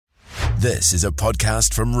This is a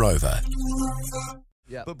podcast from Rover.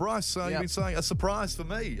 Yeah. But Bryce, you've been saying a surprise for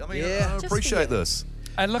me. I mean, Yeah. I appreciate this.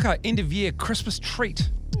 And look, end of year Christmas treat.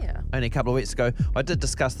 Yeah. Only a couple of weeks ago, I did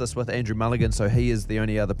discuss this with Andrew Mulligan, so he is the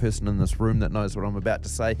only other person in this room that knows what I'm about to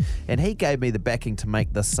say, and he gave me the backing to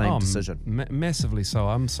make this same decision. Massively so.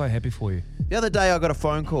 I'm so happy for you. The other day I got a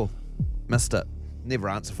phone call. Missed it. Never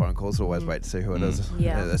answer phone calls, always wait to see who it is.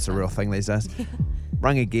 Yeah. That's a real thing these days.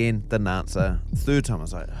 Rung again, didn't answer. Third time I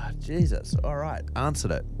was like, oh, Jesus, all right, answered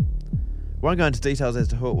it. Won't go into details as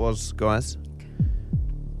to who it was, guys.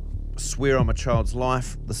 Swear on my child's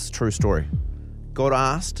life, this is a true story. Got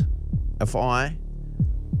asked if I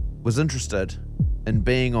was interested in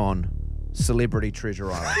being on Celebrity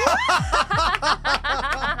Treasure Island.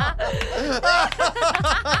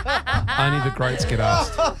 Only the greats get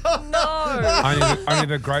asked. No. Only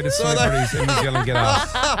the greatest celebrities in New Zealand get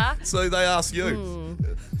asked. So they ask you.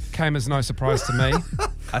 Came as no surprise to me.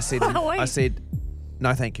 I said,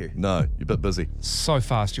 no, thank you. No, you're a bit busy. So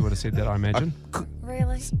fast you would have said that, I imagine.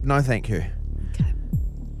 Really? No, thank you. Okay.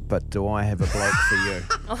 But do I have a bloke for you?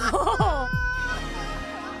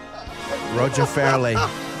 Roger Farrelly,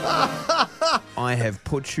 I have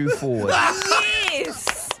put you forward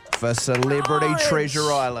Yes. for Celebrity Gosh.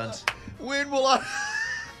 Treasure Island. When will I?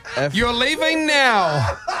 You're leaving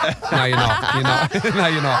now. No, you're not. You're not. No,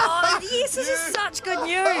 you're not. Oh, yes, this is such good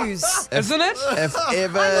news. Isn't it? If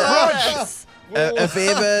ever, Yes. if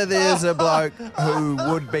ever there's a bloke who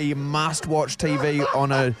would be must-watch TV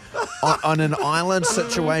on an island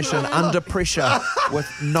situation under pressure with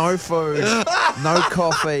no food, no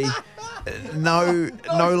coffee, no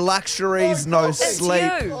luxuries, no sleep.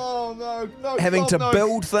 You. Oh no! Having to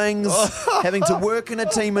build things, having to work in a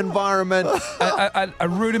team environment. A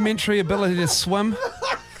rudimentary ability to swim.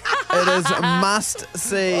 It is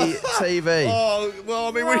must-see TV. Oh well,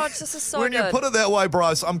 I mean, Rog, this is so when you good. put it that way,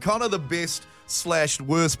 Bryce, I'm kind of the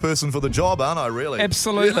best/worst person for the job, aren't I? Really?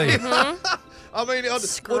 Absolutely. I mean,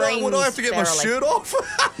 would I have to get my Screams shirt off?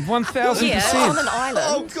 1,000%. Yeah, on an Oh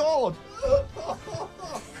island. God!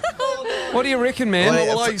 What do you reckon, man?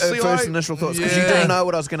 Well, I see, First I- initial thoughts, because you Yeah. didn't know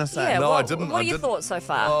what I was going to say. Yeah, No, what, I didn't. What I are your didn't. thoughts so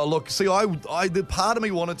far? Oh look, see, I did. Part of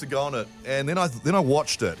me wanted to go on it, and then I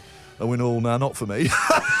watched it. I went, oh no, not for me.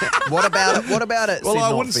 What about it? What about it? Well, said I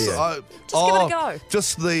not wouldn't. for you? Just give it a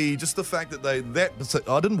go. Just the fact that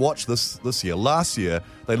I didn't watch this year. Last year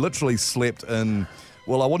they literally slept in.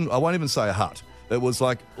 Well, I won't even say a hut. It was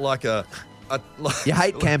like a. You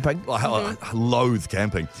hate camping. I loathe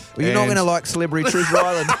camping. Well, you're not And going to like Celebrity Treasure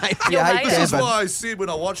Island, mate. You You'll hate hate it. This is camping. why I said when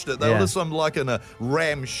I watched it, they Yeah. were just like in a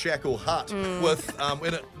ramshackle hut with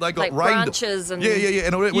they got Like rained. branches and- yeah,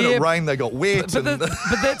 and when Yeah. it rained, they got wet. But, and,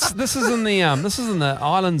 this is in the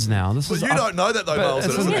islands now. This But is you don't know that though, but Miles.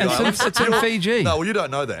 it's It in- isn't the it's in- islands. it's in You're- Fiji. No, well, you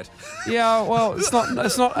don't know that. Yeah, well, it's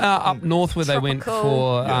not up north where they went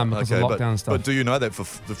Tropical. for because of but, lockdown and stuff. but do you know that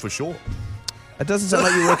for sure? It doesn't sound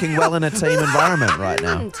like you're working well in a team environment right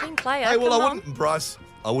now. Team player. Hey, well, come I on. wouldn't, Bryce.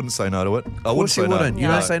 I wouldn't say no to it. I Of wouldn't course say you no. wouldn't. You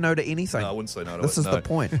No. don't say no to anything. No, I wouldn't say no to This it. is no. the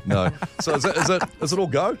point. No. So is it all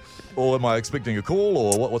go, or am I expecting a call,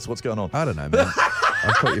 or what's going on? I don't know, man.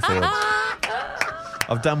 I've put you forward.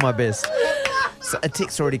 I've done my best. So a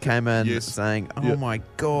text already came in Yes. saying, oh Yeah. my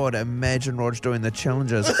God, imagine Rog doing the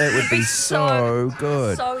challenges. It would be so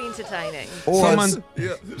good. So entertaining. Or Someone, Yeah.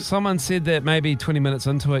 someone said that maybe 20 minutes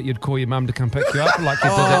into it, you'd call your mum to come pick you up, like you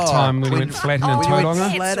did that time when we went flatting in Oh, when you went Tauranga.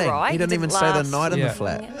 That's flatting. right. He didn't You even didn't stay the last. night in Yeah. the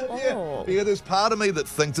flat. Oh. Yeah, there's part of me that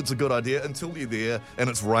thinks it's a good idea until you're there and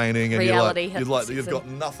it's raining and Reality you're hits like the you've got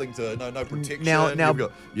season. nothing to no protection. Now- you've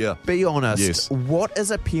got, yeah. Be honest. Yes. What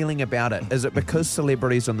is appealing about it? Is it because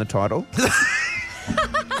celebrity's in the title?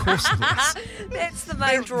 Of course it is. That's the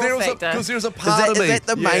main draw factor. Because there's a Is part that, of is me. that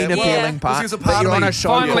the main well, appealing 'cause part? There's a That part you're of on me. a show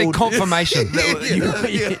Finally, called- confirmation.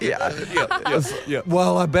 Yeah.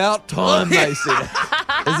 Well, about time, they said.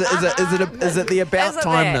 Is it the about Is it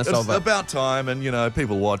timeness It's of it? about time, and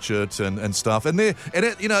people watch it and stuff. And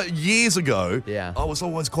years ago, Yeah. I was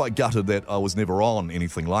always quite gutted that I was never on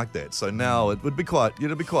anything like that. So now it would be quite,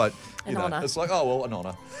 An honour. It's like, oh well, an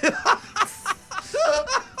honour.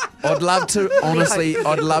 I'd love to, honestly, hope.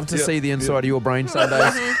 I'd love to Yeah, see the inside of your brain some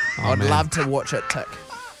days. I'd love to watch it tick.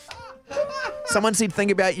 Someone said,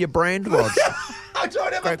 think about your brand, Rog. I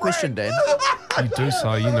don't have Great question, Dan. You do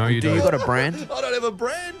so, you know you Do do. you got a brand? I don't have a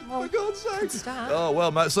brand. For God's sake. start. Oh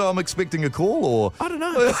well, mate. So I'm expecting a call, or I don't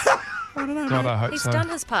know. God, I hope He's so. done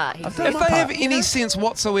his part. He's If they have any sense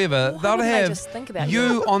whatsoever, Why they'll would they have just think about you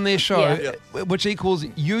you? on their show, Yeah. which equals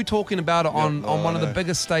you talking about it on Oh, one I of the know.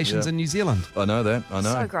 biggest stations Yeah. in New Zealand. I know that. I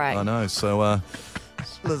know. So great. I know. So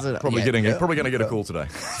probably Yeah. going to get a call today.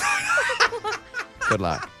 Good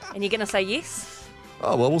luck. And you're going to say yes?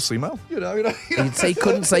 Oh, well, we'll see, Mel. You know. He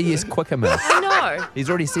couldn't say yes quicker, man. I know. He's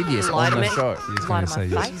already said yes Lie on to the me. show. He's Lie going to to my say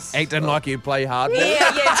yes. face. Acting like you play hardball.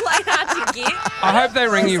 Yeah, play hard to get. I hope they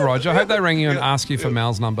ring you, Roger. I hope they ring you and ask you for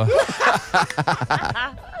Mel's number.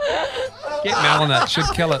 Get Mel on it. Should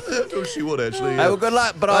kill it. Oh, she would, actually. Hey, well, good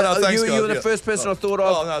luck. But thanks, you guys, were the yeah. first person I thought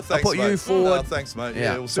of. Oh, no, I thanks, put mate. you forward. No, thanks, mate. Yeah.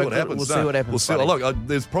 Yeah, we'll see So what happens. we'll see what happens, We'll see. buddy. Look,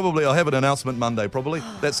 I'll have an announcement Monday, probably.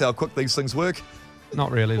 That's how quick these things work. Not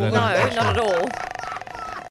really, though. No, not at all.